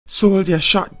Soldier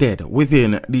shot dead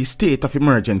within the state of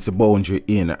emergency boundary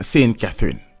in St.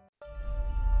 Catherine.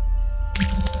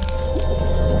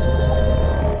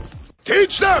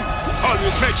 Teach them!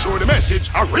 Always make sure the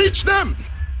message reach them!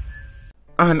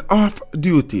 An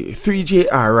off-duty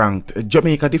 3JR ranked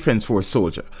Jamaica Defence Force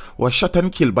soldier was shot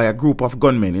and killed by a group of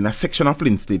gunmen in a section of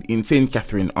Linstead in St.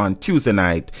 Catherine on Tuesday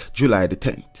night, July the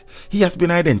 10th. He has been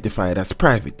identified as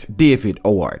Private David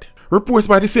Howard. Reports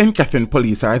by the St. Catherine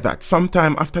police are that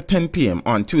sometime after 10 p.m.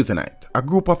 on Tuesday night, a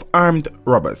group of armed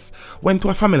robbers went to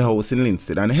a family house in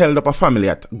Linstead and held up a family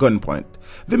at gunpoint.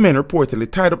 The men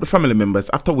reportedly tied up the family members,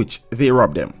 after which they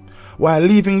robbed them. While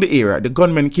leaving the area, the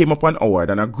gunmen came upon Howard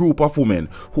and a group of women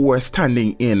who were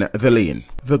standing in the lane.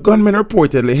 The gunmen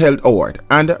reportedly held Howard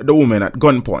and the women at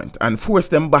gunpoint and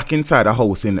forced them back inside a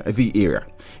house in the area.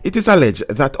 It is alleged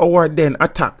that Howard then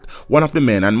attacked one of the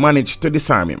men and managed to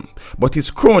disarm him, but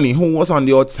his crony, who was on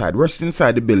the outside, rushed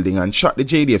inside the building and shot the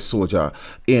JDF soldier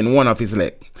in one of his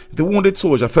legs. The wounded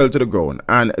soldier fell to the ground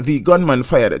and the gunman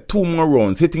fired 2 more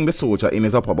rounds, hitting the soldier in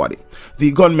his upper body.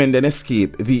 The gunman then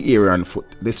escaped the area on foot.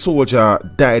 The soldier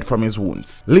died from his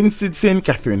wounds. Linstead St.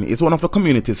 Catherine is one of the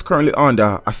communities currently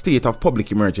under a state of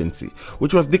public emergency,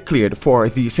 which was declared for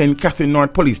the St. Catherine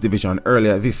North Police Division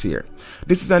earlier this year.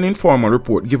 This is an informal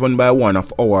report given by one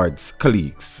of Howard's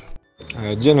colleagues.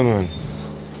 Gentlemen,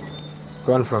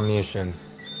 confirmation.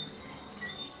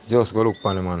 Just go look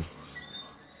upon the man.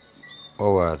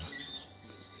 Howard,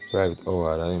 Private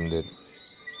Howard, I am dead.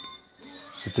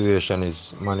 Situation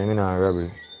is, man, I'm in a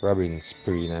robbing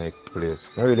spree in a place.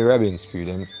 Not really robbing spree,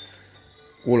 them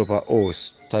all up a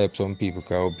house, tie up some people,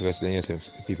 because obviously you have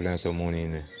people have some money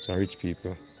in there, some rich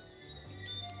people.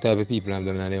 Type of people have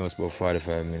them in the house about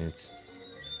 45 minutes.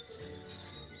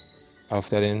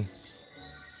 After then,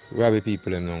 rob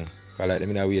people them now, because like them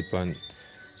in a wait for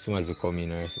somebody to come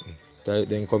in or something.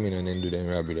 Then come in and then do them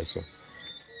robbery so.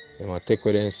 They might take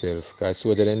with themselves, because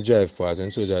soldiers then drive past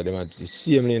and soldiers them at the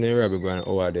same lane in robbery going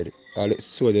Howard dead. All the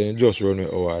soldiers then just run with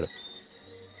Howard.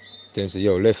 Them say,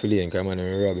 yo, left lane, come on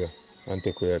and rob you and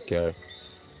take away your car.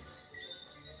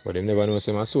 But they never know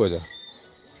say I'm a soldier.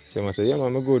 So I say, yeah man,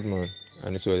 I'm a good man.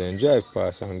 And the soldier then drive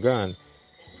past and gone.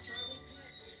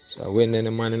 So when then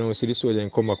the man you know, see the soldier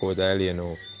and come back out of the lane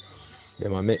now, they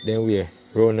might make them way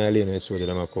round the lane where the soldier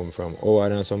them come from.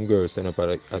 Howard and some girls stand up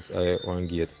at one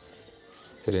gate.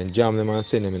 So then jam them and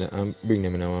send them in and bring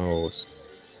them in our house.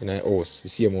 In our house, the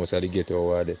same house at the gate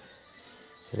over there.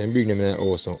 And then bring them in our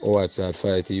house and Howard start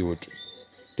fight the youth.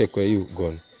 Take away youth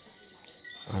gun.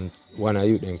 And one of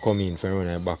youth then come in for run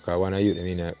their back, or one of youth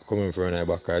then come in for run their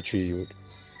back, or 3 youth.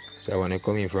 So when they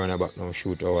come in for run their back now,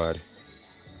 shoot Howard.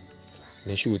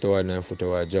 They shoot Howard and foot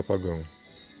Howard, drop a ground.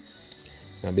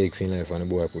 And big fin life and the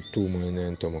boy put 2 more in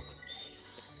their stomach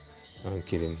and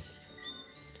kill him.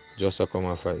 Just to come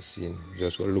and fight scene,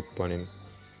 just go look upon him,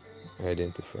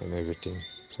 identify him, everything.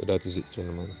 So that is it,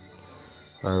 gentlemen.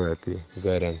 R.I.P.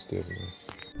 Guidance Dave, man.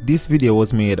 This video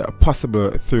was made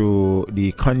possible through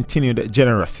the continued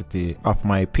generosity of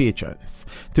my patrons.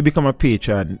 To become a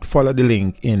patron, follow the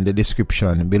link in the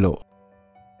description below.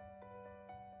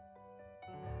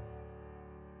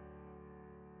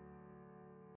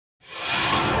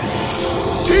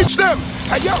 Teach them!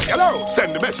 Hey, yo, hello!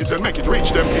 Send the message and make it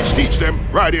reach them. It's teach them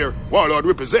right here. Warlord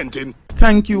representing.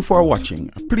 Thank you for watching.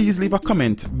 Please leave a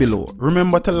comment below.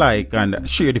 Remember to like and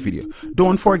share the video.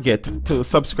 Don't forget to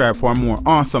subscribe for more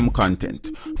awesome content.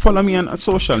 Follow me on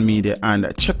social media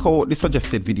and check out the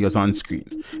suggested videos on screen.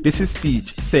 This is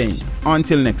Teach saying,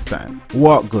 until next time,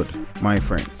 walk good, my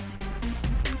friends.